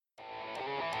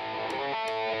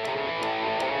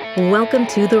Welcome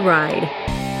to The Ride.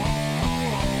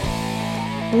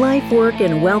 Life, Work,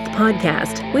 and Wealth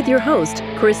podcast with your host,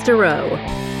 Chris Durow.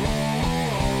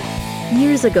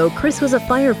 Years ago, Chris was a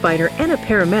firefighter and a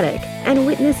paramedic and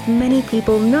witnessed many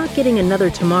people not getting another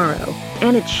tomorrow,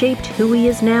 and it shaped who he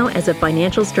is now as a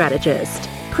financial strategist.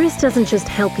 Chris doesn't just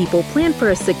help people plan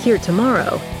for a secure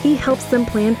tomorrow, he helps them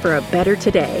plan for a better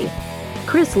today.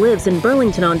 Chris lives in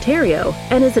Burlington, Ontario,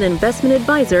 and is an investment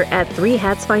advisor at Three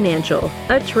Hats Financial,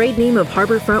 a trade name of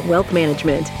Harborfront Wealth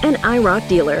Management, and IROC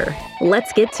dealer.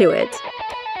 Let's get to it.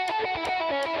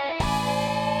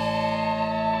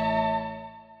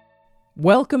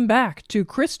 Welcome back to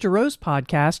Chris Durow's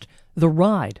podcast, The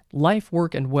Ride, Life,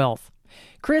 Work, and Wealth.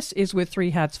 Chris is with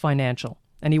Three Hats Financial,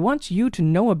 and he wants you to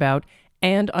know about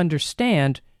and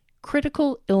understand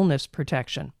critical illness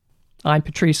protection. I'm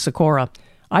Patrice Sikora.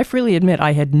 I freely admit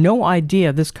I had no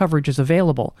idea this coverage is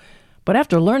available, but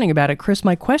after learning about it, Chris,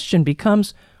 my question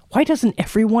becomes, why doesn't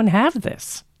everyone have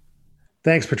this?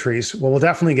 Thanks, Patrice. Well, we'll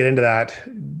definitely get into that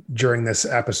during this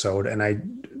episode, and I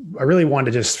really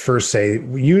wanted to just first say,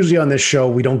 usually on this show,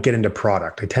 we don't get into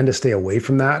product. I tend to stay away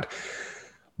from that.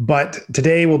 But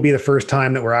today will be the first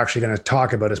time that we're actually going to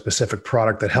talk about a specific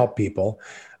product that helped people.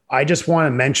 I just want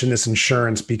to mention this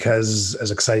insurance because,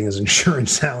 as exciting as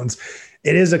insurance sounds,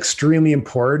 it is extremely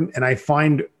important. And I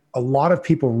find a lot of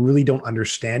people really don't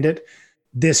understand it.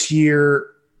 This year,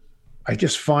 I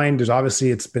just find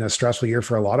it's been a stressful year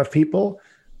for a lot of people.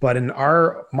 But in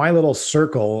my little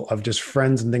circle of just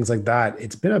friends and things like that,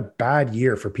 it's been a bad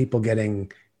year for people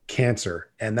getting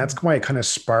cancer. And that's why it kind of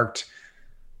sparked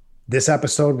this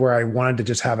episode where I wanted to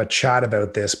just have a chat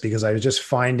about this, because I was just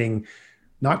finding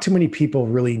not too many people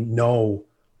really know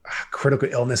critical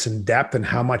illness in depth and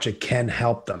how much it can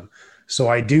help them. So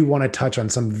I do want to touch on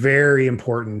some very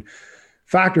important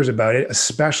factors about it,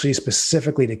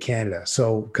 specifically to Canada.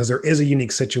 So, because there is a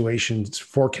unique situation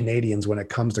for Canadians when it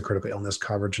comes to critical illness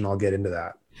coverage, and I'll get into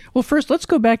that. Well, first, let's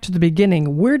go back to the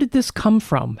beginning. Where did this come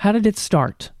from? How did it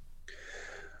start?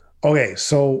 Okay,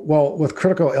 so, with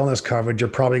critical illness coverage, you're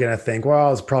probably going to think, well,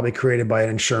 it's probably created by an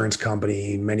insurance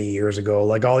company many years ago,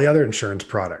 like all the other insurance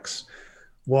products.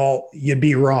 Well, you'd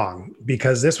be wrong,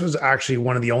 because this was actually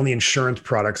one of the only insurance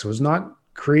products that was not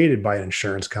created by an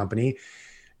insurance company.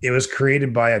 It was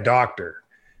created by a doctor,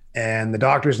 and the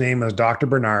doctor's name was Dr.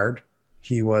 Bernard.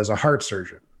 He was a heart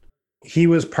surgeon. He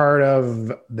was part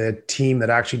of the team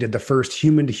that actually did the first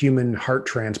human-to-human heart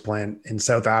transplant in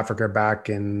South Africa back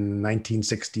in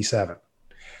 1967.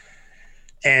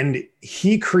 And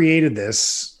he created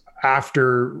this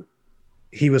after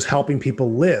he was helping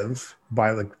people live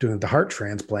by doing the heart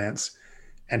transplants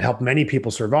and helped many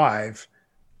people survive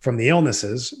from the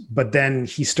illnesses. But then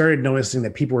he started noticing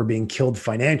that people were being killed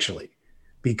financially,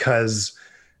 because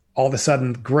all of a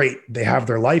sudden, great, they have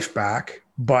their life back,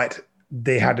 but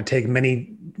they had to take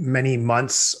many, many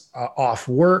months off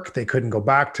work. They couldn't go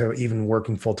back to even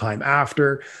working full-time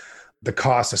after. The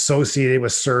costs associated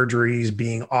with surgeries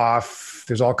being off,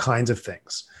 there's all kinds of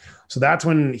things. So that's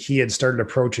when he had started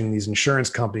approaching these insurance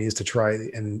companies to try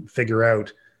and figure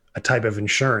out a type of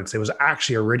insurance. It was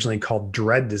actually originally called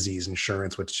dread disease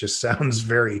insurance, which just sounds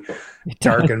very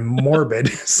dark and morbid.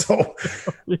 So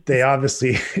they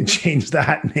obviously changed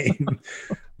that name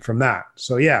from that.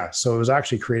 So it was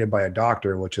actually created by a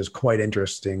doctor, which is quite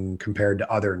interesting compared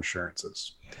to other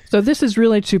insurances. So this is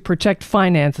really to protect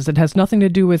finances. It has nothing to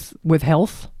do with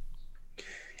health?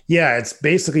 Yeah, it's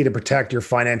basically to protect your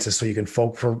finances so you can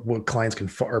for what clients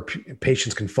or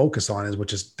patients can focus on,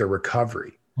 which is their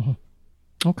recovery. Mm-hmm.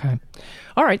 Okay.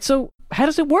 All right. So how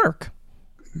does it work?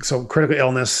 So critical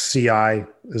illness, CI,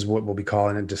 is what we'll be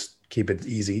calling it. Just keep it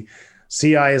easy.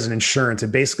 CI is an insurance.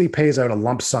 It basically pays out a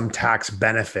lump sum tax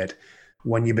benefit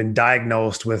when you've been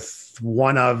diagnosed with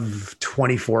one of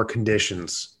 24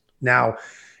 conditions. Now,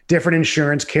 different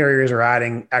insurance carriers are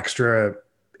adding extra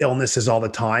illnesses all the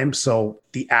time. So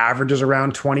the average is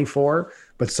around 24,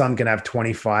 but some can have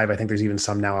 25. I think there's even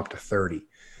some now up to 30.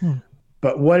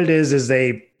 But what it is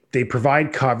they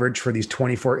provide coverage for these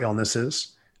 24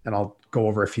 illnesses, and I'll go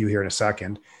over a few here in a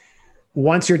second.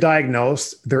 Once you're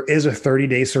diagnosed, there is a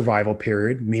 30-day survival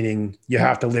period, meaning you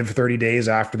have to live 30 days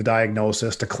after the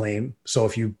diagnosis to claim. So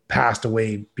if you passed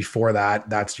away before that,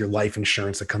 that's your life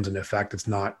insurance that comes into effect. It's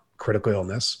not critical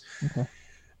illness. Okay.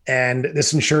 And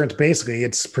this insurance, basically,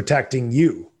 it's protecting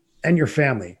you and your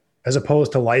family, as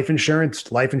opposed to life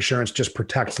insurance. Life insurance just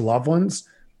protects loved ones.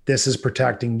 This is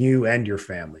protecting you and your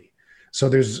family. So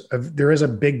there is a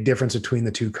big difference between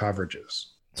the two coverages.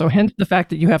 So hence the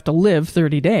fact that you have to live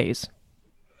 30 days.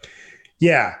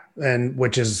 Yeah. And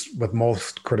which is with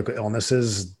most critical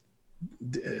illnesses,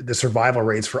 the survival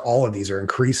rates for all of these are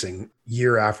increasing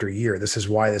year after year. This is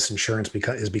why this insurance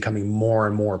is becoming more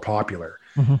and more popular.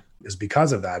 Mm-hmm. Is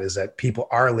because of that, is that people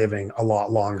are living a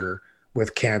lot longer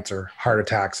with cancer, heart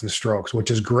attacks, and strokes,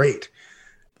 which is great.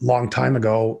 Long time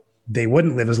ago, they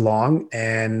wouldn't live as long,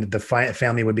 and the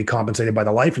family would be compensated by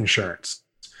the life insurance.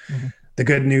 Mm-hmm. The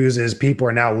good news is people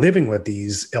are now living with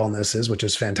these illnesses, which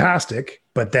is fantastic.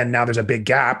 But then now there's a big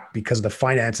gap because of the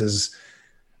finances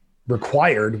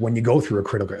required when you go through a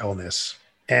critical illness.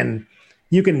 And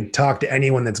you can talk to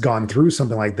anyone that's gone through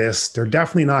something like this. They're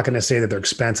definitely not going to say that their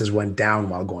expenses went down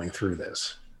while going through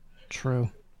this. True.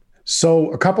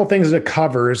 So a couple of things that it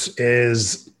covers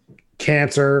is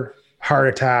cancer, heart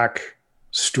attack,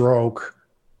 stroke,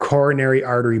 coronary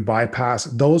artery bypass.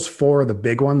 Those 4 are the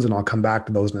big ones, and I'll come back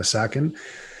to those in a second.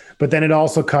 But then it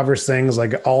also covers things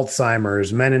like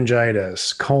Alzheimer's,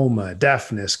 meningitis, coma,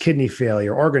 deafness, kidney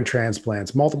failure, organ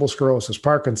transplants, multiple sclerosis,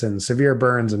 Parkinson's, severe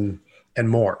burns, and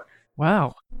more.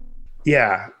 Wow.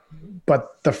 Yeah.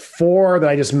 But the 4 that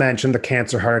I just mentioned, the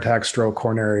cancer, heart attack, stroke,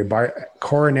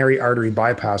 coronary artery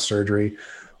bypass surgery,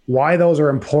 why those are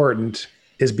important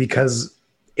is because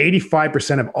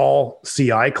 85% of all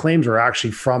CI claims are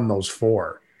actually from those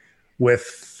 4,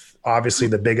 with obviously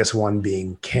the biggest one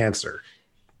being cancer.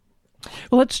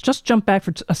 Well, let's just jump back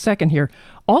for a second here.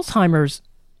 Alzheimer's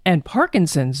and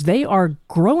Parkinson's, they are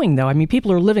growing, though. I mean,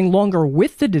 people are living longer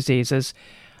with the diseases.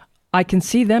 I can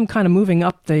see them kind of moving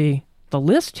up the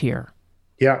list here.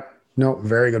 Yeah, no,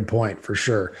 very good point, for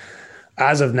sure.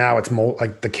 As of now, it's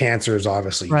like the cancer is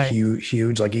obviously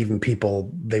huge. Like even people,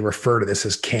 they refer to this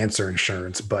as cancer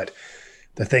insurance, but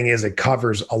the thing is, it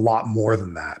covers a lot more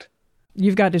than that.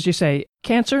 You've got, as you say,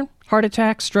 cancer, heart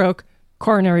attack, stroke,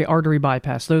 coronary artery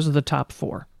bypass. Those are the top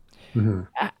 4. Mm-hmm.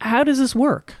 How does this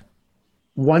work?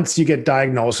 Once you get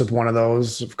diagnosed with one of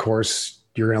those, of course,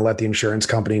 you're going to let the insurance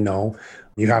company know.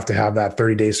 You have to have that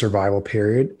 30-day survival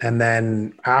period. And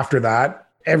then after that,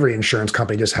 every insurance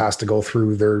company just has to go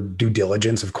through their due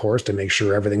diligence, of course, to make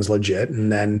sure everything's legit.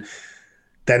 And then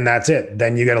that's it.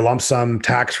 Then you get a lump sum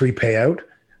tax-free payout.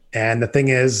 And the thing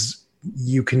is,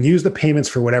 you can use the payments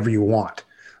for whatever you want.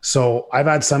 So I've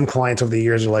had some clients over the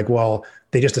years are like, well,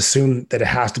 they just assume that it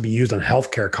has to be used on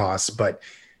healthcare costs, but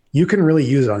you can really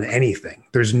use it on anything.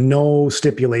 There's no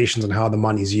stipulations on how the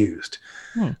money's used.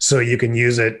 So you can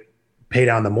use it, pay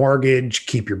down the mortgage,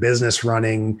 keep your business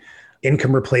running,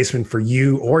 income replacement for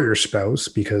you or your spouse,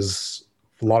 because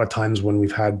a lot of times when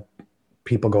we've had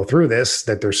people go through this,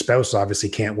 that their spouse obviously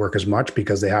can't work as much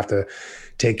because they have to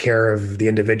take care of the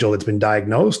individual that's been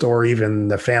diagnosed, or even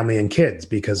the family and kids,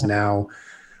 because now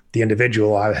the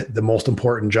individual, the most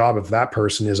important job of that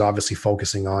person is obviously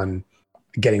focusing on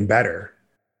getting better.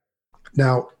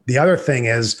 Now, the other thing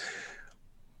is,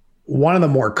 one of the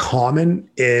more common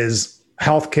is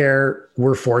healthcare.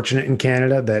 We're fortunate in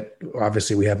Canada that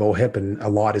obviously we have OHIP and a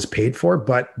lot is paid for,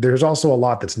 but there's also a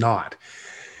lot that's not.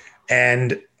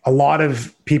 And a lot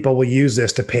of people will use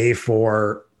this to pay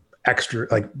for extra,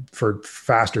 like for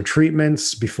faster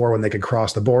treatments. Before, when they could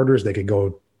cross the borders, they could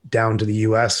go down to the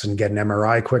US and get an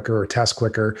MRI quicker or test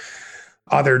quicker.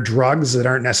 Other drugs that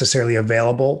aren't necessarily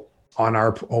available on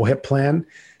our OHIP plan,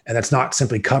 and that's not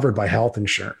simply covered by health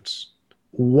insurance.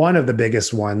 One of the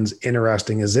biggest ones,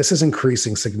 interesting, is this is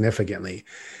increasing significantly,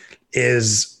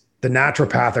 is the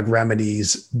naturopathic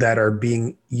remedies that are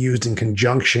being used in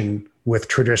conjunction with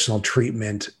traditional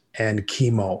treatment and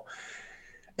chemo.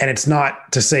 And it's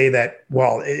not to say that,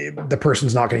 well, the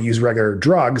person's not going to use regular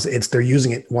drugs. It's they're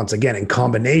using it, once again, in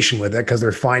combination with it, because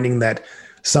they're finding that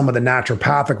some of the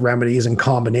naturopathic remedies in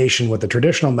combination with the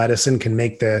traditional medicine can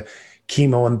make the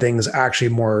chemo and things actually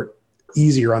more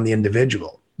easier on the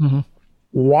individual. Mm-hmm.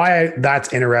 Why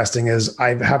that's interesting is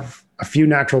I have a few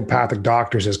naturopathic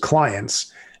doctors as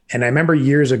clients. And I remember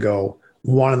years ago,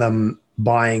 one of them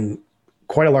buying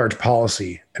quite a large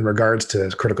policy in regards to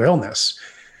critical illness.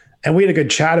 And we had a good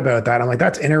chat about that. I'm like,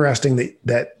 that's interesting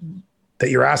that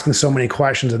you're asking so many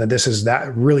questions and that this is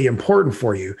that really important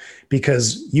for you,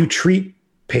 because you treat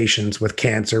patients with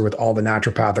cancer with all the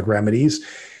naturopathic remedies.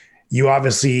 You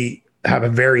obviously have a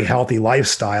very healthy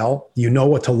lifestyle. You know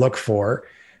what to look for,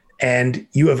 and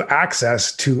you have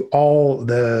access to all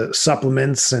the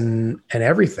supplements and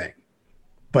everything,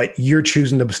 but you're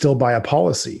choosing to still buy a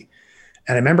policy.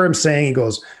 And I remember him saying, he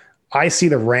goes, I see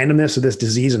the randomness of this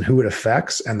disease and who it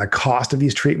affects and the cost of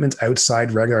these treatments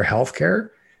outside regular healthcare.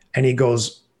 And he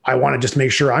goes, I want to just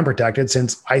make sure I'm protected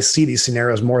since I see these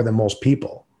scenarios more than most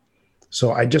people.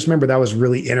 So I just remember that was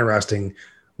really interesting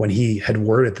when he had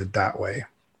worded it that way.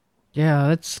 Yeah,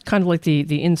 that's kind of like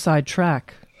the inside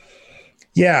track.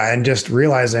 Yeah. And just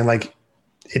realizing, like,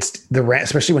 it's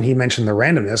especially when he mentioned the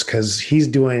randomness, because he's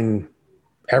doing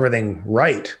everything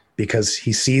right because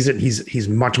he sees it. He's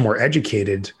much more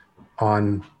educated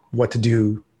on what to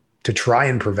do to try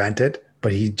and prevent it.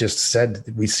 But he just said,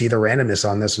 we see the randomness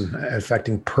on this and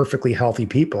affecting perfectly healthy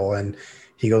people. And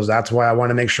he goes, that's why I want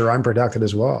to make sure I'm protected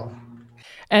as well.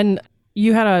 And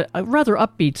you had a rather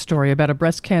upbeat story about a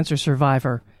breast cancer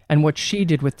survivor and what she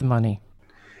did with the money.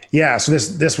 Yeah. So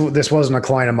this wasn't a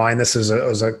client of mine. This was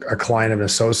a client of an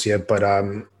associate, but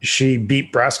she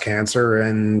beat breast cancer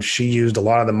and she used a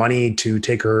lot of the money to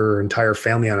take her entire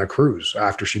family on a cruise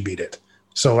after she beat it.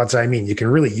 So that's what I mean. You can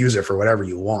really use it for whatever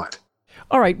you want.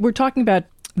 All right, we're talking about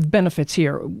benefits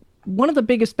here. One of the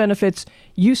biggest benefits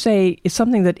you say is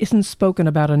something that isn't spoken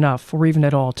about enough or even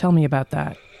at all. Tell me about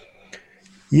that.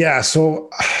 Yeah, so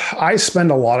I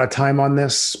spend a lot of time on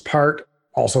this part.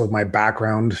 Also with my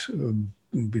background,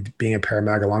 being a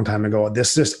paramedic a long time ago,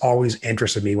 this just always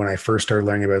interested me when I first started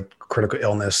learning about critical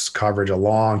illness coverage a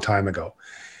long time ago.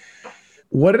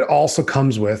 What it also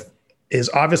comes with is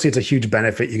obviously it's a huge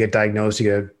benefit. You get diagnosed, you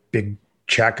get a big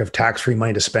check of tax-free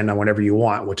money to spend on whatever you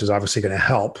want, which is obviously going to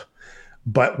help.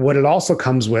 But what it also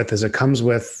comes with is it comes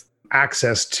with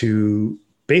access to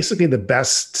basically the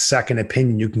best second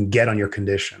opinion you can get on your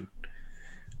condition.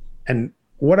 And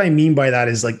what I mean by that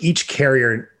is like each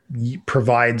carrier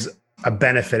provides a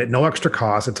benefit at no extra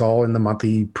cost. It's all in the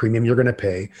monthly premium you're going to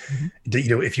pay.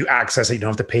 Mm-hmm. If you access it, you don't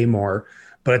have to pay more.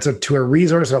 But it's to a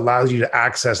resource that allows you to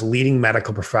access leading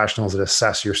medical professionals that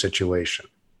assess your situation.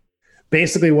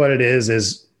 Basically what it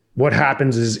is what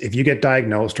happens is if you get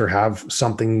diagnosed or have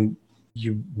something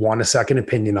you want a second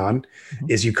opinion on, mm-hmm.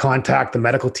 is you contact the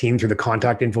medical team through the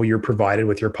contact info you're provided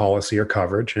with your policy or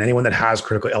coverage. And anyone that has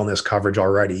critical illness coverage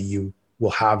already, you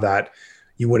will have that.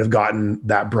 You would have gotten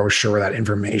that brochure, that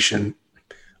information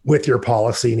with your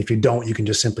policy. And if you don't, you can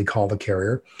just simply call the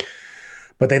carrier.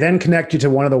 But they then connect you to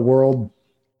one of the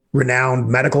world-renowned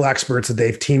medical experts that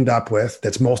they've teamed up with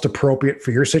that's most appropriate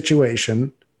for your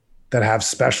situation, that have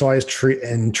specialized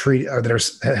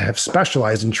have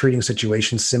specialized in treating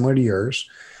situations similar to yours.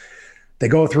 They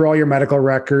go through all your medical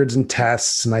records and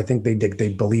tests, and I think they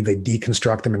believe they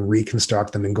deconstruct them and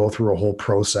reconstruct them and go through a whole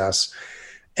process.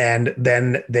 And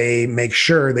then they make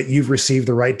sure that you've received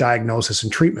the right diagnosis and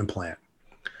treatment plan.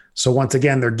 So once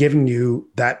again, they're giving you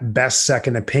that best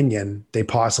second opinion they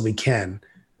possibly can,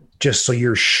 just so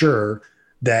you're sure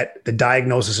that the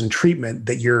diagnosis and treatment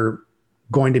that you're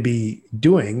going to be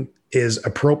doing is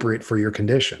appropriate for your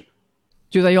condition.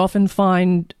 Do they often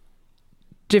find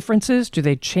differences? Do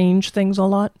they change things a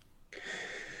lot?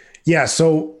 Yeah.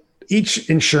 So each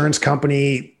insurance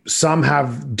company, some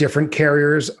have different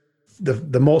carriers.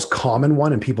 The most common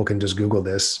one, and people can just Google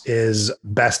this, is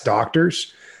Best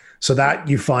Doctors. So that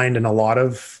you find in a lot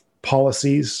of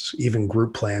policies, even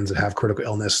group plans that have critical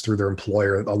illness through their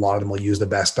employer, a lot of them will use the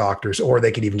Best Doctors, or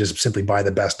they could even just simply buy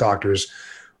the Best Doctors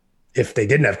if they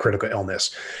didn't have critical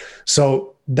illness.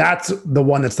 So that's the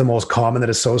one that's the most common that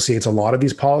associates a lot of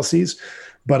these policies.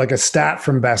 But like a stat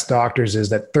from Best Doctors is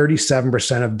that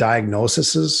 37% of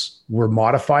diagnoses were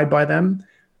modified by them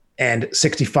and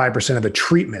 65% of the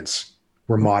treatments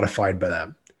were modified by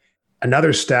them.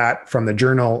 Another stat from the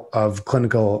Journal of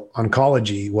Clinical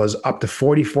Oncology was up to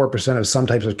 44% of some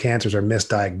types of cancers are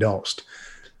misdiagnosed.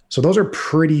 So those are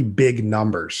pretty big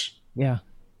numbers. Yeah.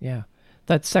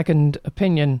 That second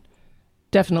opinion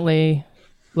definitely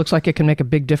looks like it can make a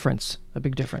big difference.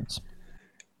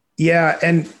 Yeah.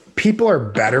 And people are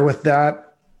better with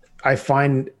that. I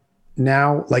find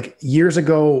now, like years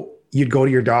ago, you'd go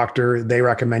to your doctor, they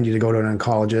recommend you to go to an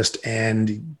oncologist,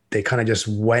 and they kind of just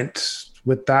went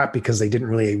with that because they didn't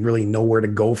really know where to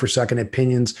go for second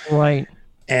opinions. Right.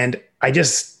 And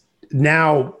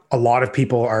now a lot of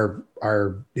people are,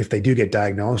 if they do get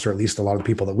diagnosed, or at least a lot of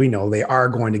people that we know, they are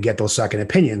going to get those second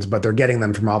opinions, but they're getting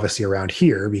them from obviously around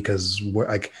here because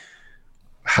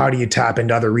how do you tap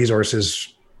into other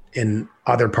resources in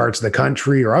other parts of the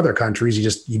country or other countries?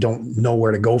 You don't know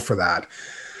where to go for that.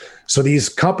 So these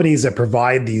companies that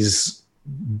provide these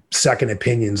second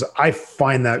opinions, I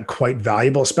find that quite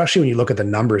valuable, especially when you look at the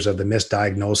numbers of the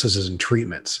misdiagnoses and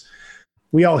treatments.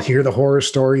 We all hear the horror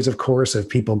stories, of course, of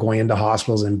people going into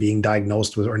hospitals and being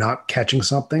diagnosed with or not catching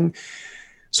something.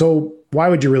 So why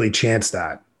would you really chance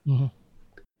that? Mm-hmm.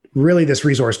 Really, this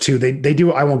resource too, they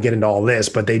do, I won't get into all this,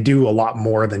 but they do a lot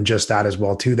more than just that as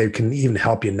well too. They can even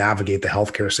help you navigate the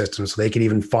healthcare system. So they can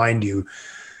even find you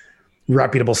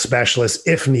reputable specialists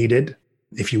if needed,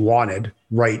 if you wanted,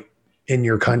 right in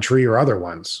your country or other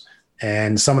ones.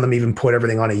 And some of them even put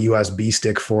everything on a USB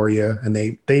stick for you. And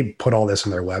they put all this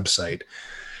on their website.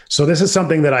 So this is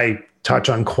something that I touch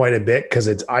on quite a bit because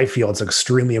I feel it's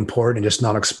extremely important and just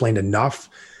not explained enough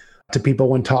to people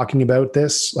when talking about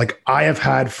this. Like, I have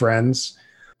had friends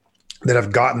that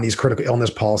have gotten these critical illness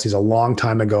policies a long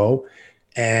time ago,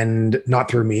 and not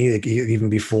through me, like even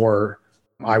before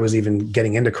I was even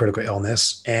getting into critical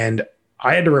illness. And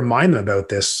I had to remind them about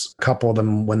this, a couple of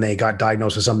them, when they got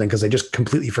diagnosed with something, because they just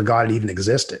completely forgot it even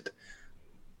existed.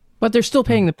 But they're still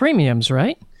paying the premiums,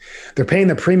 right? They're paying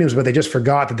the premiums, but they just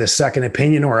forgot that the second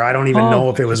opinion, or I don't even know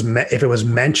if it was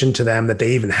mentioned to them that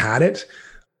they even had it.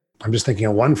 I'm just thinking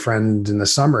of one friend in the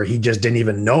summer, he just didn't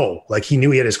even know. Like, he knew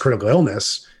he had his critical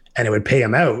illness and it would pay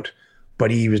him out,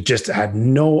 but he was just had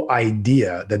no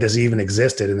idea that this even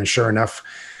existed. And then sure enough,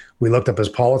 we looked up his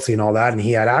policy and all that, and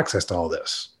he had access to all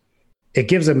this. It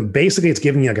gives him, basically it's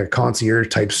giving you like a concierge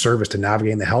type service to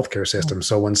navigating the healthcare system.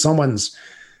 So when someone's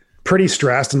pretty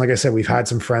stressed, and like I said, we've had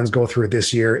some friends go through it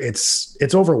this year, it's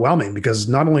overwhelming, because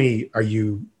not only are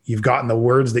you've gotten the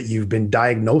words that you've been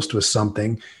diagnosed with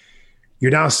something,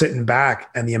 you're now sitting back,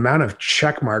 and the amount of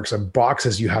check marks of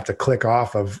boxes you have to click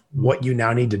off of what you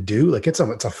now need to do, like it's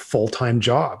a full-time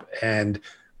job. And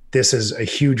this is a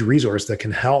huge resource that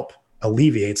can help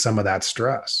alleviate some of that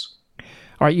stress.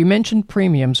 All right, you mentioned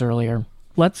premiums earlier.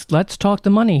 Let's talk the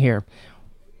money here.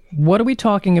 What are we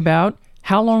talking about?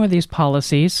 How long are these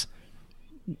policies?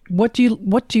 What do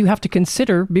you have to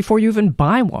consider before you even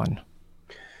buy one?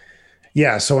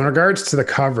 Yeah. So in regards to the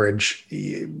coverage,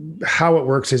 how it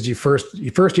works is you first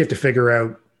have to figure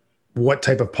out what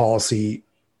type of policy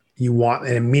you want.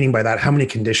 And meaning by that, how many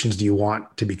conditions do you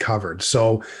want to be covered?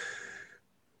 So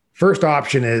first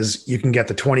option is you can get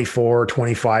the 24,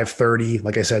 25, 30.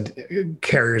 Like I said,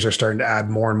 carriers are starting to add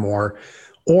more and more.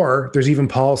 Or there's even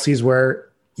policies where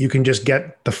you can just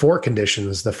get the 4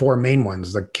 conditions, the 4 main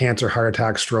ones: the cancer, heart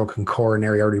attack, stroke, and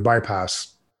coronary artery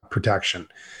bypass protection.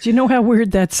 Do you know how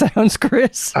weird that sounds,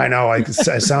 Chris? I know. It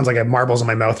sounds like I have marbles in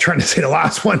my mouth trying to say the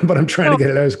last one, but I'm trying to get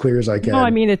it out as clear as I can. No, I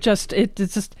mean, it's just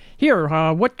here.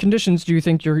 What conditions do you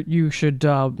think you should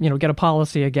get a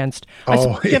policy against?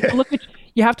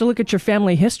 You have to look at your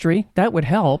family history. That would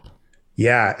help.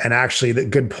 Yeah, and actually, the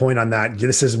good point on that.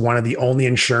 This is one of the only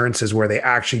insurances where they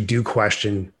actually do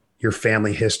question your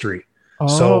family history. Oh.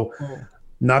 So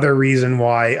another reason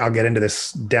why, I'll get into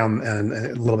this down and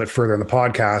a little bit further in the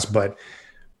podcast, but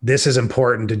this is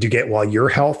important to get while you're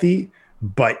healthy,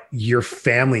 but your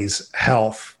family's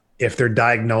health, if they're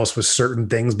diagnosed with certain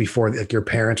things before, like your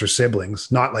parents or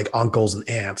siblings, not like uncles and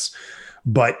aunts,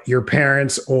 but your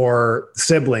parents or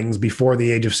siblings before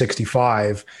the age of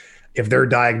 65, if they're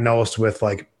diagnosed with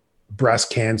like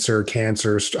breast cancer,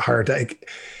 heart attack,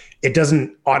 it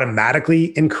doesn't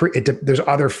automatically increase. There's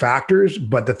other factors,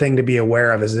 but the thing to be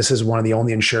aware of is this is one of the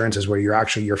only insurances where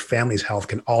your family's health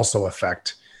can also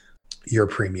affect your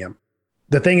premium.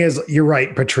 The thing is, you're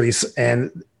right, Patrice,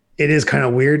 and it is kind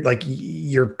of weird. Like,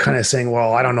 you're kind of saying,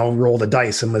 well, I don't know, roll the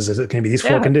dice. And is it going to be these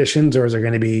 4 conditions, or is there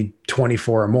going to be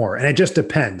 24 or more? And it just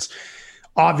depends.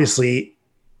 Obviously,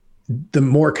 the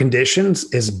more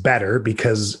conditions is better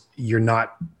because you're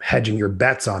not hedging your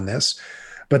bets on this.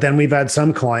 But then we've had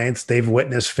some clients, they've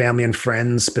witnessed family and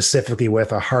friends specifically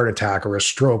with a heart attack or a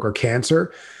stroke or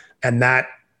cancer, and that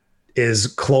is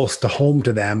close to home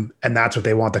to them, and that's what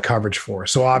they want the coverage for.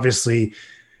 So obviously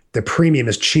the premium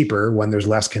is cheaper when there's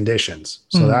less conditions.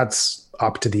 So that's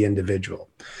up to the individual.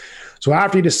 So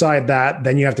after you decide that,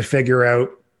 then you have to figure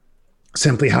out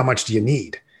simply how much do you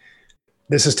need.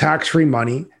 This is tax-free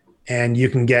money, and you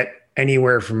can get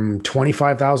anywhere from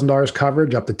 $25,000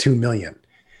 coverage up to $2 million.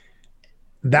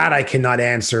 That I cannot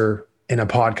answer in a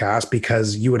podcast,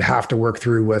 because you would have to work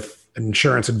through with an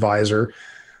insurance advisor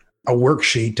a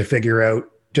worksheet to figure out,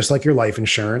 just like your life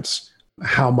insurance,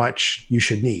 how much you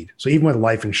should need. So even with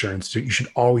life insurance, you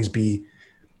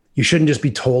shouldn't just be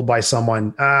told by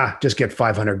someone, just get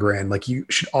 500 grand. Like, you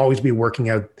should always be working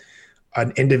out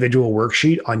an individual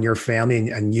worksheet on your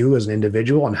family and you as an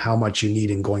individual on how much you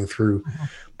need, and going through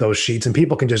those sheets. And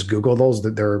people can just Google those,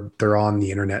 that they're on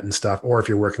the internet and stuff. Or if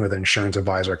you're working with an insurance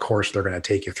advisor, of course, they're going to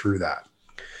take you through that.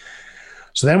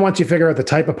 So then once you figure out the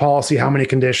type of policy, how many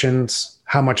conditions,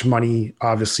 how much money,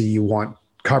 obviously you want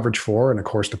coverage for, and of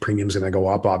course the premium's going to go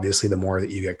up, obviously, the more that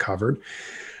you get covered.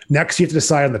 Next, you have to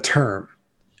decide on the term.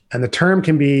 And the term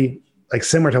can be like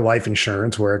similar to life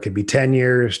insurance, where it could be 10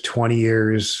 years, 20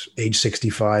 years, age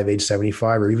 65, age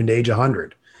 75, or even to age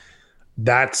 100.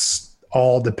 That's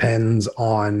all depends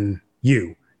on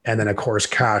you. And then of course,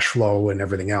 cash flow and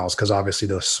everything else, because obviously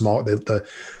the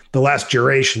less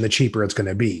duration, the cheaper it's going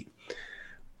to be.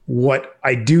 What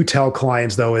I do tell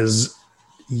clients though is,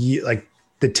 like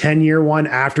the 10-year one,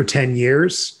 after 10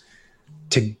 years,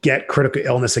 to get critical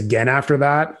illness again after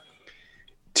that,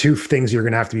 two things you're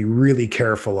going to have to be really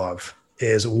careful of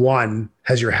is one,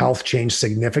 has your health changed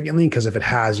significantly? Because if it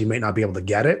has, you might not be able to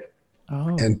get it.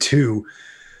 Oh. And two,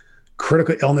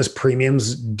 critical illness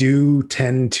premiums do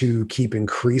tend to keep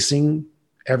increasing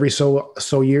every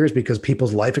so years because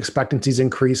people's life expectancy is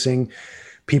increasing.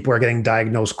 People are getting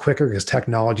diagnosed quicker because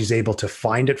technology is able to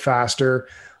find it faster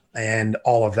and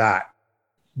all of that.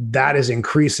 That is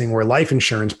increasing where life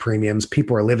insurance premiums,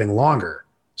 people are living longer.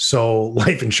 So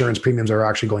life insurance premiums are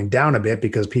actually going down a bit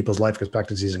because people's life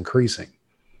expectancy is increasing.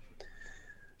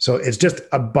 So it's just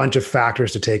a bunch of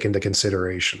factors to take into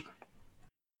consideration.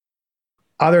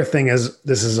 Other thing is,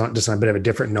 this is just on a bit of a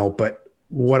different note, but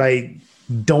what I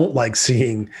don't like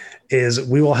seeing is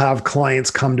we will have clients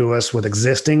come to us with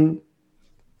existing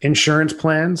insurance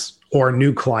plans or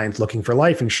new clients looking for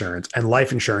life insurance. And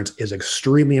life insurance is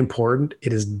extremely important.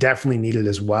 It is definitely needed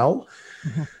as well.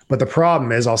 Mm-hmm. But the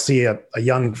problem is I'll see a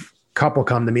young couple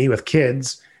come to me with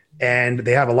kids and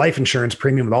they have a life insurance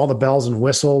premium with all the bells and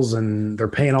whistles and they're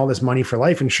paying all this money for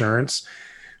life insurance,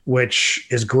 which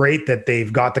is great that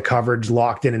they've got the coverage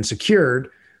locked in and secured,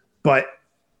 but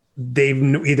they've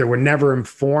either were never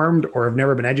informed or have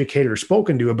never been educated or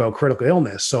spoken to about critical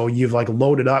illness. So you've like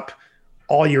loaded up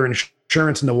all your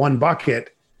insurance into one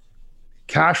bucket,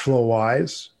 cash flow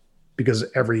wise, because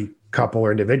every couple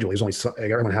or individual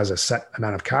everyone has a set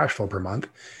amount of cash flow per month,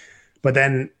 but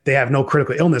then they have no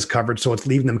critical illness coverage. So it's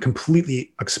leaving them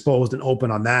completely exposed and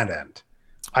open on that end.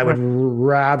 I would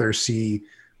rather see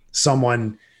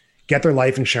someone get their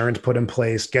life insurance put in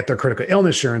place, get their critical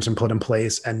illness insurance and put in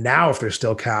place. And now if there's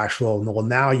still cash flow, well,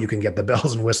 now you can get the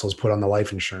bells and whistles put on the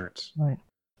life insurance. Right.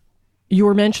 You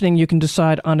were mentioning you can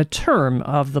decide on a term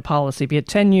of the policy, be it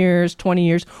 10 years, 20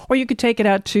 years, or you could take it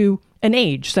out to an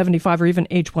age, 75 or even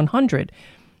age 100.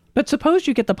 But suppose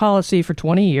you get the policy for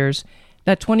 20 years,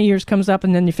 that 20 years comes up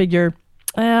and then you figure,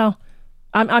 well,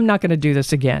 I'm not going to do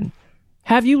this again.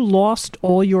 Have you lost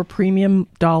all your premium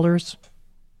dollars?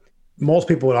 Most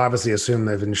people would obviously assume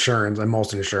that insurance, and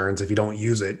most insurance, if you don't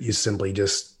use it, you simply you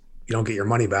don't get your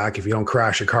money back. If you don't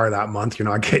crash your car that month, you're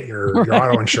not getting your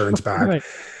auto insurance back. Right.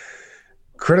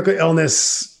 Critical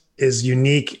illness is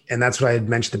unique. And that's what I had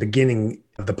mentioned at the beginning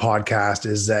of the podcast,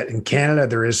 is that in Canada,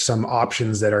 there is some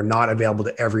options that are not available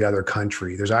to every other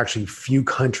country. There's actually few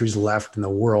countries left in the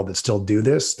world that still do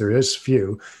this. There is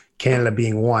few, Canada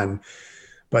being one.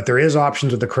 But there is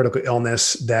options with the critical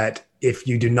illness that if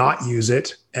you do not use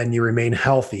it and you remain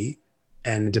healthy,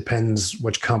 and it depends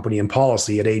which company and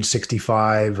policy, at age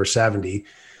 65 or 70,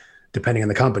 depending on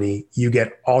the company, you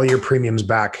get all your premiums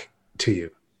back to you.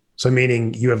 So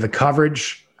meaning you have the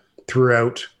coverage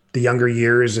throughout the younger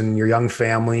years and your young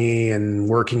family and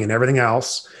working and everything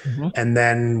else. Mm-hmm. And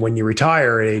then when you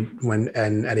retire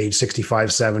at age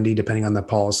 65, 70, depending on the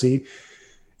policy,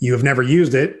 you have never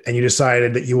used it and you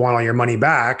decided that you want all your money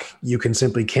back, you can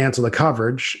simply cancel the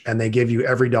coverage and they give you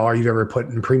every dollar you've ever put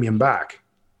in premium back.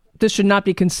 This should not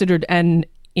be considered an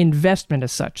investment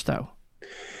as such, though.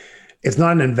 It's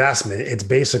not an investment. It's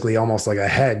basically almost like a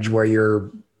hedge where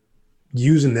you're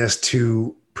using this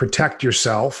to protect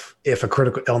yourself if a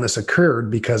critical illness occurred,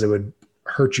 because it would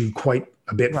hurt you quite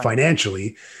a bit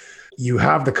financially. You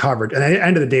have the coverage. And at the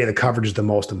end of the day, the coverage is the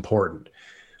most important.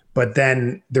 But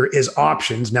then there is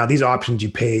options. Now, these options you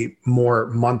pay more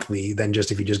monthly than just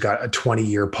if you just got a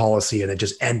 20-year policy and it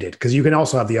just ended. Because you can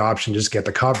also have the option to just get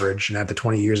the coverage and at the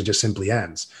 20 years, it just simply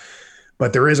ends.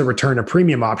 But there is a return of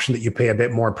premium option that you pay a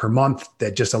bit more per month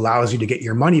that just allows you to get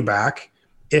your money back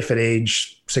if at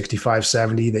age 65,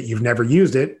 70 that you've never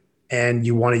used it and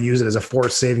you want to use it as a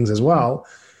forced savings as well,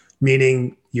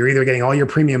 meaning you're either getting all your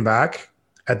premium back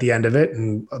at the end of it.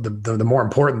 And the more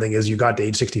important thing is you got to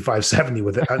age 65, 70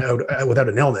 without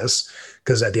an illness,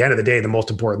 because at the end of the day, the most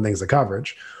important thing is the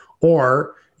coverage.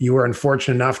 Or you were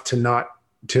unfortunate enough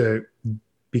to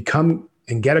become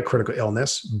and get a critical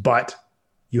illness, but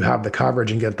you have the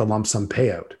coverage and get the lump sum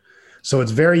payout. So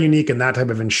it's very unique in that type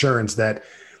of insurance that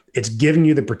it's giving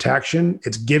you the protection,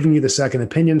 it's giving you the second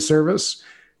opinion service.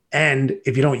 And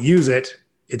if you don't use it,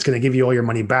 it's going to give you all your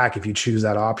money back if you choose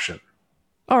that option.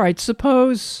 All right,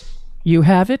 suppose you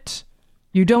have it,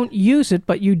 you don't use it,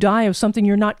 but you die of something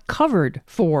you're not covered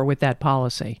for with that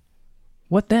policy.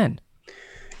 What then?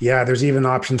 Yeah, there's even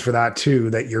options for that too,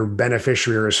 that your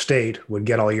beneficiary or estate would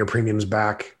get all your premiums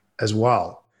back as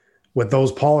well. With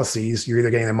those policies, you're either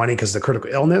getting the money because of the critical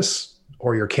illness,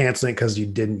 or you're canceling it because you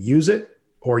didn't use it,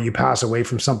 or you pass away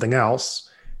from something else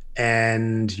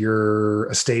and your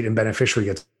estate and beneficiary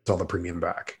gets all the premium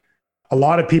back. A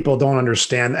lot of people don't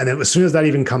understand. And then as soon as that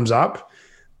even comes up,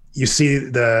 you see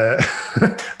the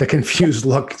the confused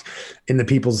look in the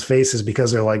people's faces,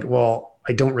 because they're like, well,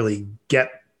 I don't really get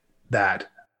that.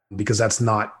 because that's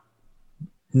not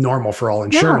normal for all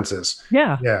insurances.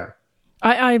 Yeah. Yeah.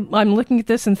 I'm looking at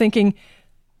this and thinking,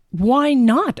 why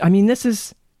not? I mean, this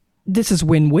is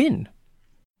win-win.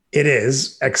 It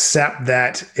is, except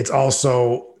that it's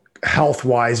also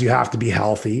health-wise, you have to be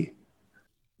healthy.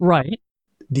 Right.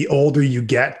 The older you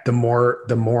get, the more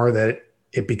that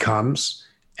it becomes.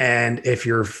 And if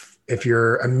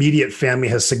your immediate family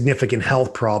has significant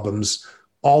health problems,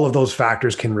 all of those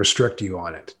factors can restrict you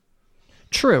on it.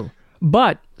 True.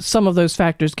 But some of those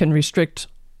factors can restrict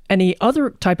any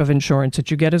other type of insurance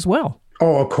that you get as well.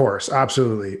 Oh, of course.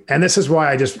 Absolutely. And this is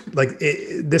why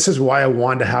this is why I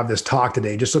wanted to have this talk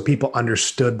today, just so people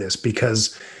understood this,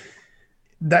 because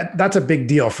that's a big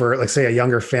deal for, like, say, a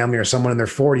younger family or someone in their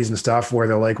 40s and stuff, where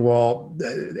they're like, well,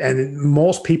 and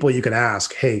most people you can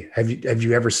ask, hey, have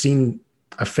you ever seen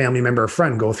a family member or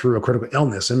friend go through a critical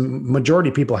illness? And majority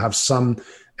of people have some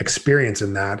experience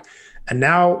in that. And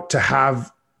now to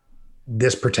have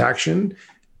this protection,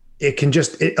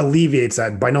 it alleviates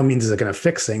that. By no means is it going to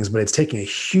fix things, but it's taking a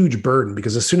huge burden,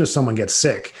 because as soon as someone gets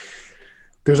sick,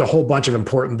 there's a whole bunch of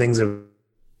important things.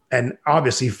 And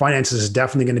obviously finances is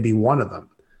definitely going to be one of them.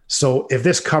 So if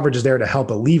this coverage is there to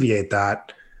help alleviate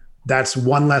that, that's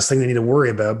one less thing they need to worry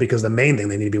about, because the main thing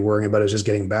they need to be worrying about is just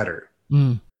getting better.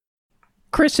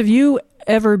 Chris, have you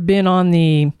ever been on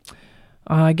the,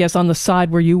 on the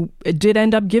side where you did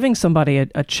end up giving somebody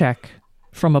a check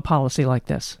from a policy like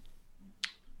this?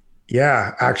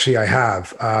 Yeah, actually I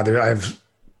have. I have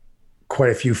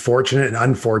quite a few fortunate and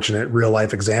unfortunate real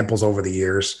life examples over the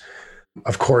years.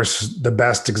 Of course, the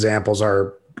best examples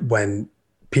are when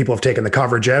people have taken the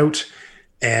coverage out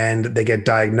and they get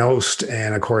diagnosed.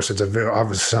 And of course, it's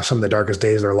obviously some of the darkest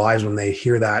days of their lives when they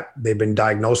hear that they've been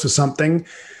diagnosed with something.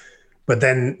 But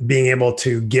then being able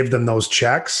to give them those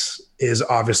checks is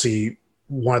obviously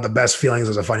one of the best feelings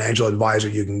as a financial advisor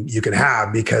you can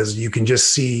have, because you can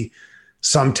just see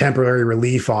some temporary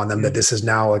relief on them, that this is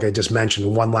now, like I just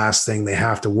mentioned, one last thing they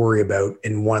have to worry about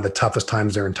in one of the toughest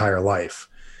times of their entire life.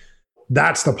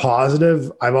 That's the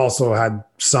positive. I've also had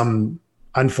some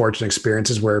unfortunate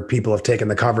experiences where people have taken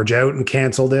the coverage out and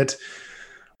canceled it.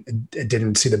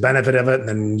 Didn't see the benefit of it. And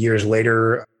then years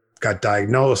later got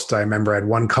diagnosed. I remember I had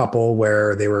one couple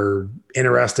where they were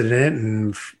interested in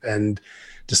it and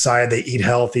decided they eat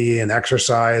healthy and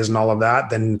exercise and all of that.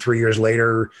 Then 3 years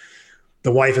later,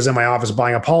 the wife is in my office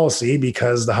buying a policy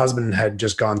because the husband had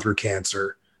just gone through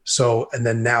cancer. So, and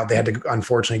then now they had to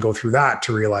unfortunately go through that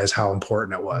to realize how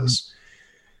important it was.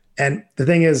 And the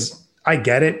thing is, I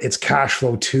get it. It's cash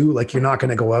flow too. Like, you're not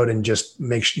going to go out and just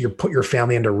make sure you put your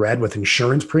family into red with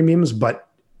insurance premiums, but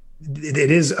it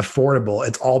is affordable.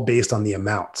 It's all based on the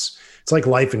amounts. It's like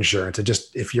life insurance.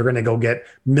 If you're going to go get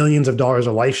millions of dollars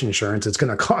of life insurance, it's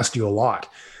going to cost you a lot,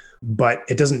 but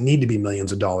it doesn't need to be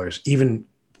millions of dollars. Even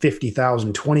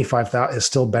 50,000, 25,000 is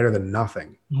still better than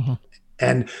nothing. Mm-hmm.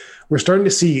 And we're starting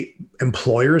to see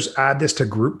employers add this to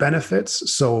group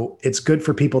benefits. So it's good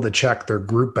for people to check their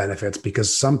group benefits,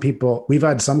 because we've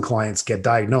had some clients get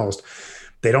diagnosed.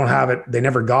 They don't have it. They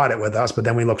never got it with us, but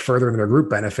then we look further into their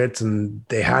group benefits and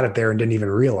they had it there and didn't even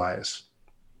realize.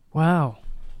 Wow.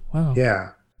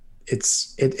 Yeah.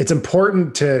 It's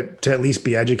important to at least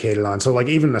be educated on. So, like,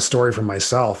 even a story from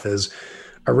myself is,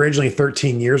 originally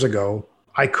 13 years ago,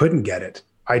 I couldn't get it.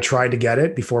 I tried to get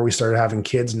it before we started having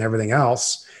kids and everything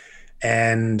else.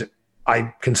 And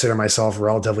I consider myself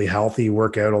relatively healthy,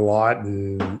 work out a lot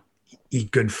and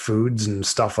eat good foods and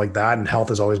stuff like that. And health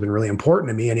has always been really important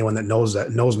to me. Anyone that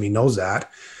knows me knows that.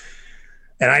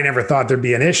 And I never thought there'd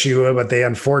be an issue, but they,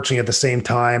 unfortunately, at the same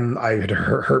time, I had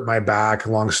hurt my back,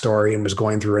 long story, and was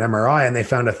going through an MRI, and they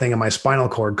found a thing in my spinal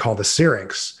cord called the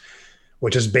syrinx,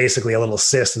 which is basically a little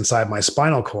cyst inside my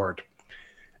spinal cord.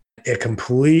 It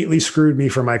completely screwed me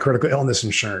for my critical illness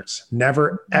insurance.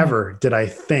 Never, ever did I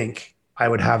think I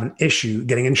would have an issue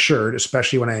getting insured,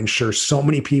 especially when I insure so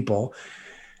many people,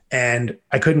 and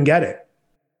I couldn't get it.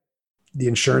 The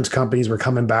insurance companies were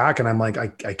coming back, and I'm like,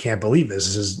 I can't believe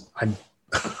this.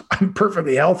 I'm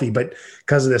perfectly healthy, but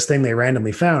because of this thing they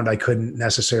randomly found, I couldn't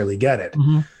necessarily get it.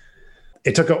 Mm-hmm.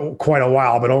 It took quite a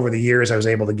while, but over the years, I was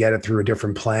able to get it through a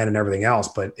different plan and everything else.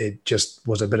 But it just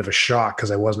was a bit of a shock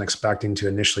because I wasn't expecting to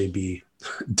initially be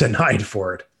denied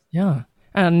for it. Yeah.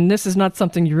 And this is not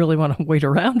something you really want to wait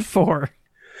around for.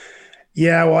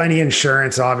 Yeah. Well, any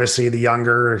insurance, obviously, the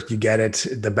younger you get it,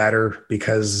 the better,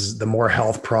 because the more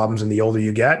health problems and the older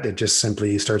you get, it just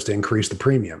simply starts to increase the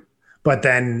premium. But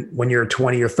then when you're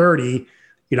 20 or 30,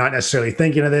 you're not necessarily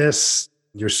thinking of this.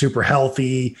 You're super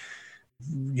healthy.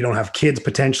 You don't have kids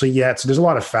potentially yet. So there's a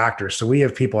lot of factors. So we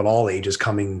have people at all ages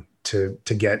coming to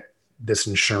get this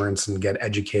insurance and get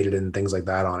educated and things like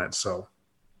that on it. So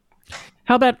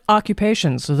How about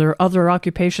occupations? Are there other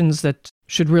occupations that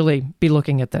should really be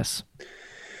looking at this?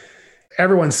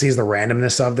 Everyone sees the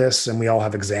randomness of this, and we all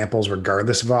have examples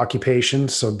regardless of occupation.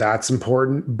 So that's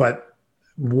important. But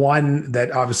one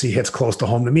that obviously hits close to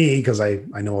home to me, because I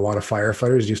know a lot of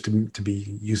firefighters used to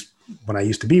be used when I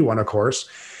used to be one, of course,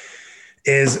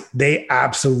 is they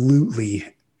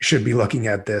absolutely should be looking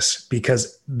at this,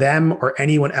 because them or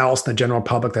anyone else in the general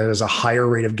public that has a higher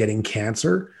rate of getting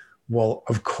cancer, well,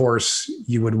 of course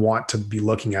you would want to be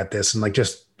looking at this. And like,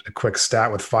 just a quick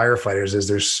stat with firefighters is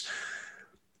there's,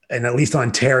 and at least in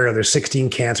Ontario, there's 16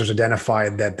 cancers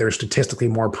identified that they're statistically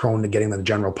more prone to getting than the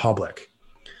general public.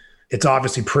 It's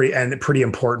obviously pretty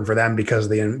important for them because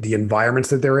of the environments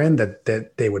that they're in,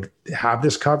 that they would have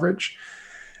this coverage.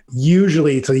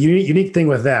 Usually, so the unique thing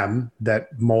with them that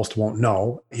most won't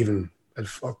know, even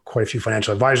quite a few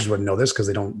financial advisors wouldn't know this because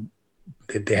they weren't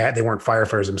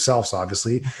firefighters themselves,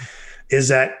 obviously, is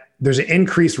that there's an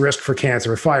increased risk for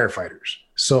cancer with firefighters.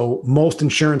 So most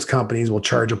insurance companies will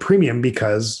charge a premium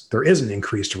because there is an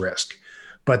increased risk,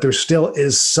 but there still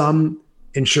is some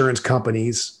insurance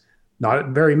companies,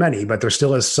 not very many, but there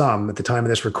still is some at the time of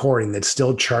this recording that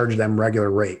still charge them regular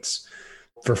rates.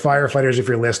 For firefighters, if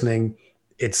you're listening,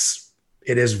 it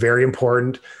is very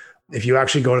important. If you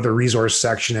actually go to the resource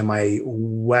section in my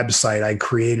website, I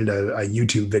created a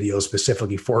YouTube video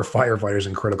specifically for firefighters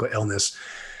and critical illness,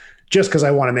 just because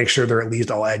I want to make sure they're at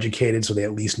least all educated so they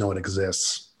at least know it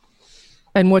exists.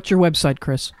 And what's your website,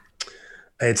 Chris?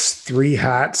 It's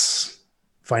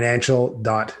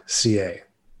 3hatsfinancial.ca.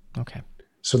 Okay.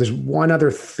 So there's one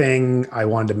other thing I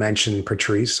wanted to mention,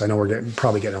 Patrice. I know we're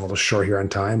probably getting a little short here on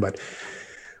time, but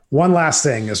one last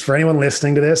thing is for anyone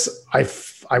listening to this, I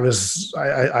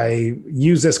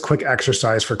use this quick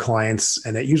exercise for clients,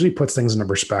 and it usually puts things into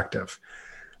perspective.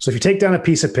 So if you take down a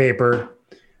piece of paper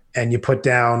and you put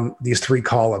down these 3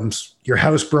 columns, your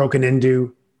house broken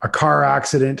into, a car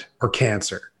accident, or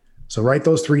cancer. So write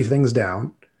those 3 things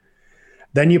down.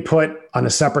 Then you put on a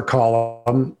separate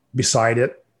column beside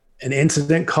it an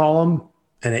incident column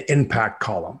and an impact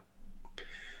column.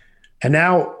 And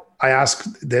now I ask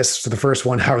this for the first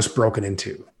one, house broken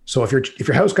into. So if your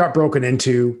house got broken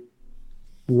into,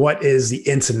 what is the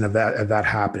incident of that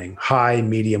happening? High,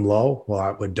 medium, low? Well,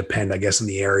 that would depend, I guess, on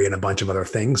the area and a bunch of other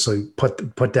things. So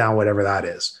put down whatever that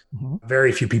is. Mm-hmm.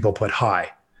 Very few people put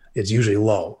high. It's usually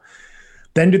low.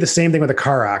 Then do the same thing with a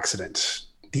car accident.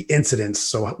 The incidents.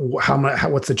 So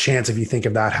what's the chance if you think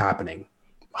of that happening?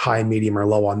 High, medium, or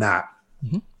low on that?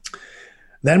 Mm-hmm.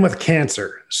 Then with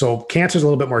cancer. So cancer is a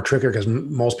little bit more trickier because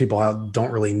most people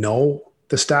don't really know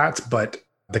the stats, but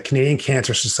the Canadian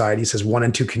Cancer Society says 1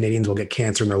 in 2 Canadians will get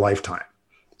cancer in their lifetime.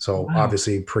 So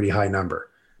Obviously pretty high number.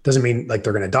 Doesn't mean like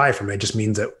they're going to die from it. It just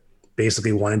means that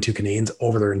basically 1 in 2 Canadians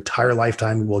over their entire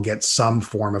lifetime will get some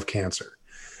form of cancer.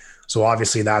 So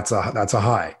obviously that's a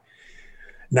high.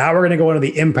 Now we're going to go into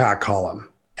the impact column.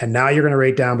 And now you're going to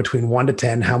rate down between 1 to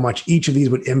 10 how much each of these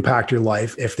would impact your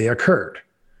life if they occurred.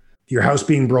 Your house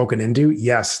being broken into,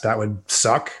 yes, that would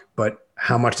suck, but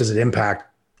how much does it impact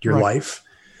your life?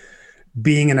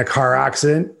 Being in a car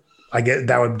accident, I get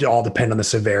that would all depend on the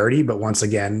severity, but once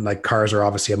again, like cars are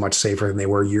obviously much safer than they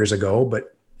were years ago,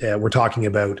 but we're talking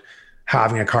about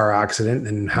having a car accident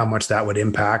and how much that would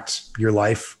impact your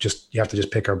life. You have to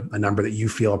just pick a number that you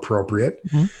feel appropriate.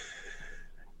 Mm-hmm.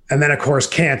 And then of course,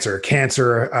 cancer,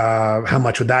 how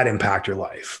much would that impact your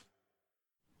life?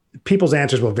 People's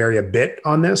answers will vary a bit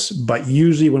on this, but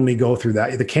usually when we go through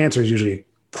that, the cancer is usually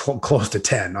close to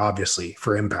 10, obviously,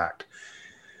 for impact.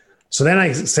 So then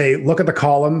I say, look at the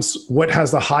columns. What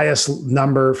has the highest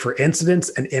number for incidence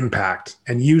and impact?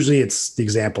 And usually it's the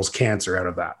example's cancer out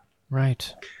of that.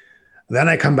 Right. Then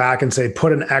I come back and say,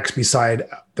 put an X beside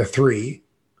the 3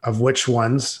 of which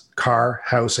ones, car,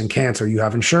 house, and cancer, you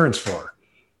have insurance for.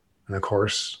 And of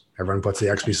course, everyone puts the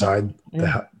X beside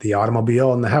the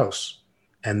automobile and the house.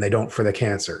 And they don't for the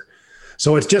cancer.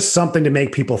 So it's just something to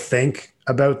make people think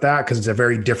about that, because it's a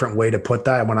very different way to put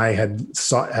that. When I had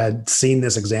seen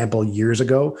this example years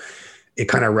ago, it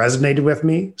kind of resonated with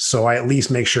me. So I at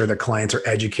least make sure that clients are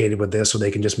educated with this so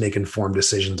they can just make informed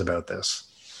decisions about this.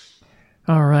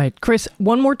 All right. Chris,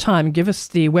 one more time, give us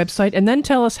the website and then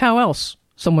tell us how else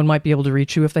someone might be able to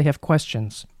reach you if they have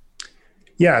questions.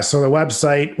 Yeah. So the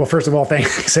website, well, first of all,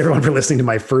 thanks everyone for listening to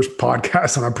my first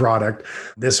podcast on a product.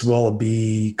 This will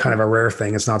be kind of a rare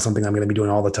thing. It's not something I'm going to be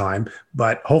doing all the time,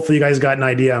 but hopefully you guys got an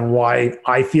idea on why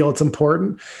I feel it's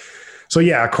important. So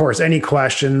yeah, of course, any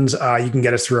questions, you can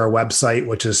get us through our website,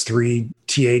 which is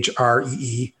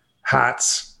 3THREE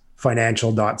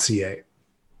hatsfinancial.ca.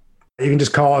 You can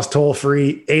just call us toll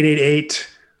free,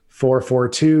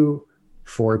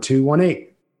 888-442-4218.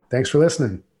 Thanks for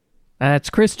listening.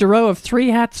 That's Chris Dureau of Three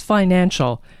Hats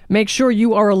Financial. Make sure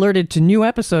you are alerted to new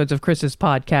episodes of Chris's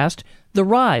podcast, The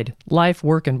Ride, Life,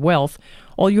 Work, and Wealth.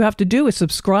 All you have to do is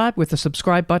subscribe with the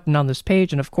subscribe button on this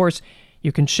page, and of course,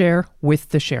 you can share with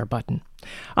the share button.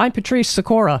 I'm Patrice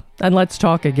Sikora, and let's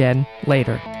talk again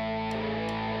later.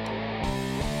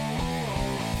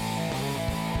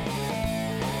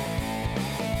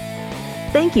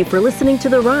 Thank you for listening to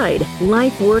The Ride,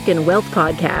 Life, Work, and Wealth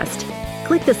podcast.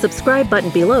 Click the subscribe button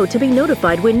below to be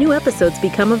notified when new episodes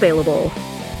become available.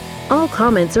 All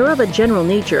comments are of a general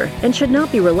nature and should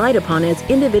not be relied upon as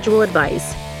individual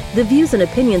advice. The views and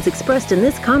opinions expressed in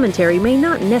this commentary may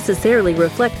not necessarily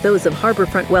reflect those of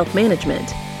Harborfront Wealth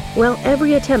Management. While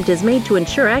every attempt is made to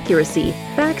ensure accuracy,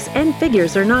 facts and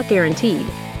figures are not guaranteed.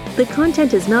 The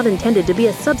content is not intended to be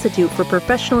a substitute for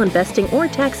professional investing or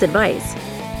tax advice.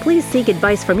 Please seek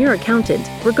advice from your accountant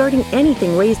regarding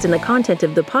anything raised in the content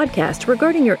of the podcast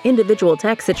regarding your individual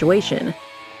tax situation.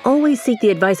 Always seek the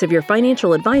advice of your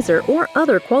financial advisor or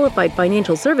other qualified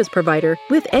financial service provider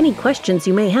with any questions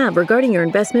you may have regarding your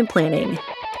investment planning.